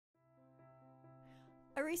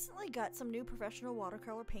recently got some new professional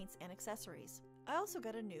watercolor paints and accessories. I also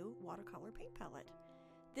got a new watercolor paint palette.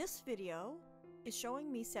 This video is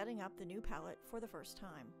showing me setting up the new palette for the first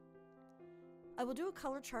time. I will do a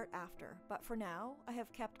color chart after, but for now I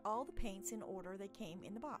have kept all the paints in order they came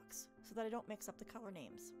in the box so that I don't mix up the color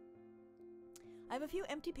names. I have a few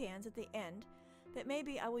empty pans at the end that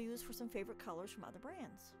maybe I will use for some favorite colors from other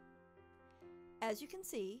brands. As you can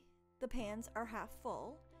see, the pans are half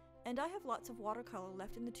full, and I have lots of watercolor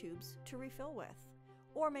left in the tubes to refill with,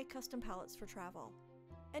 or make custom palettes for travel.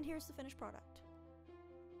 And here's the finished product.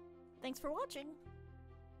 Thanks for watching!